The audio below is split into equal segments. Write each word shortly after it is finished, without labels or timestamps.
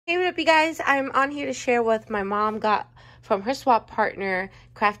Hey, what up, you guys? I'm on here to share what my mom got from her swap partner,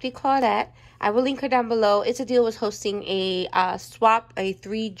 Crafty Claudette. I will link her down below. It's a Deal was hosting a swap, a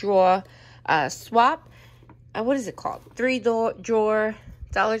 3-drawer swap. What is it called? 3-drawer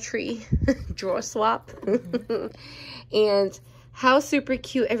Dollar Tree drawer swap. And how super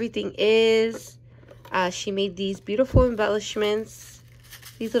cute everything is. She made these beautiful embellishments.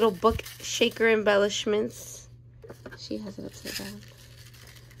 These little book shaker embellishments. She has it upside down.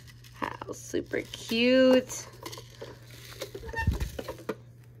 How super cute.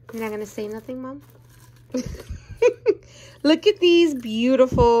 You're not going to say nothing, Mom? Look at these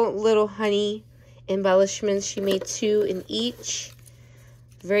beautiful little honey embellishments. She made 2 in each.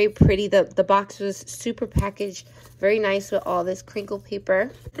 Very pretty. The box was super packaged. Very nice with all this crinkle paper.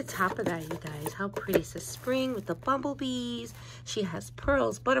 At the top of that, you guys, how pretty. It's a spring with the bumblebees. She has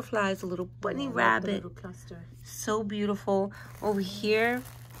pearls, butterflies, a little bunny rabbit. Little cluster. So beautiful. Over here,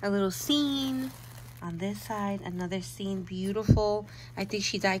 a little scene. On this side, another scene. Beautiful. I think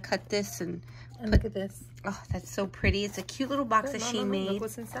she die cut this and look at this. Oh, that's so pretty. It's a cute little box that she made. Look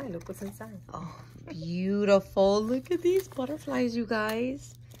what's inside. Look what's inside. Oh, beautiful. Look at these butterflies, you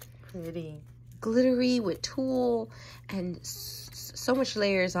guys. Pretty. Glittery with tulle and so much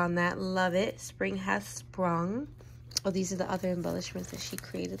layers on that. Love it. Spring has sprung. Oh, these are the other embellishments that she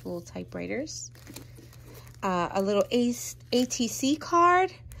created. Little typewriters. A little ATC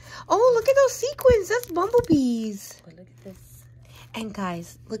card. Oh, look at those sequins. That's bumblebees. But look at this. And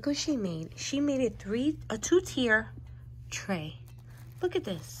guys, look what she made. She made a 2-tier tray. Look at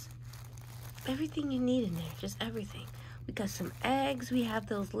this. Everything you need in there. Just everything. We got some eggs. We have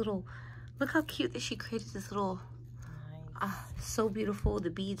those little... Look how cute that she created this little... Nice. So beautiful. The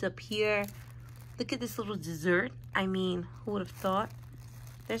beads up here. Look at this little dessert. I mean, who would have thought?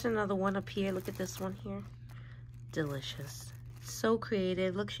 There's another one up here. Look at this one here. Delicious. So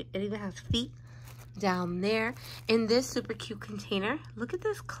creative. Look, it even has feet down there. In this super cute container, look at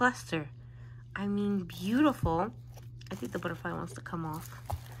this cluster. I mean, beautiful. I think the butterfly wants to come off.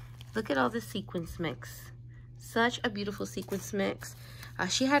 Look at all the sequins mix. Such a beautiful sequence mix.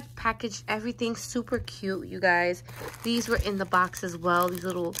 She had packaged everything super cute, you guys. These were in the box as well. These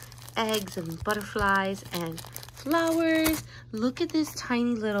little eggs and butterflies and flowers. Look at this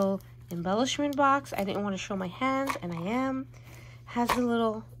tiny little embellishment box. I didn't want to show my hands, and I am. Has a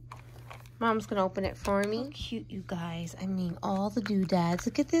little... Mom's going to open it for me. So cute, you guys. I mean, all the doodads.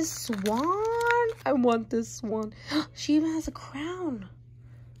 Look at this swan. I want this one. She even has a crown.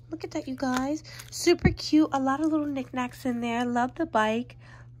 Look at that, you guys. Super cute. A lot of little knickknacks in there. Love the bike.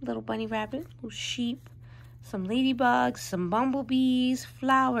 Little bunny rabbit. Little sheep. Some ladybugs. Some bumblebees.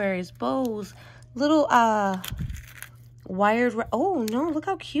 Flowers. Bows. Little, wired... Oh, no. Look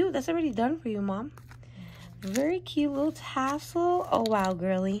how cute. That's already done for you, Mom. Very cute little tassel. Oh, wow,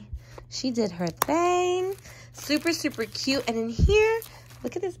 girly. She did her thing. Super, super cute. And in here,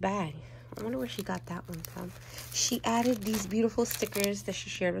 look at this bag. I wonder where she got that one from. She added these beautiful stickers that she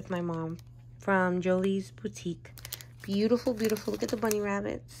shared with my mom from Jolie's Boutique. Beautiful, beautiful. Look at the bunny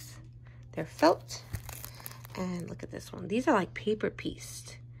rabbits. They're felt. And look at this one. These are like paper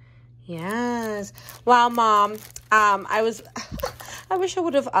pieced. Yes. Wow, Mom. I wish I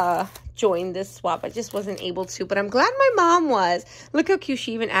would have joined this swap. I just wasn't able to, but I'm glad my mom was. Look how cute.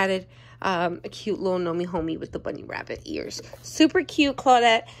 She even added a cute little Nomi Homie with the bunny rabbit ears. Super cute,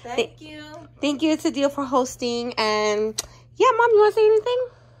 Claudette. Thank you. Thank you. It's a Deal for hosting. And yeah, Mom, you want to say anything?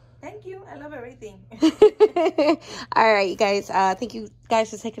 Thank you. I love everything. All right, you guys. Thank you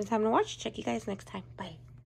guys for taking the time to watch. Check you guys next time. Bye.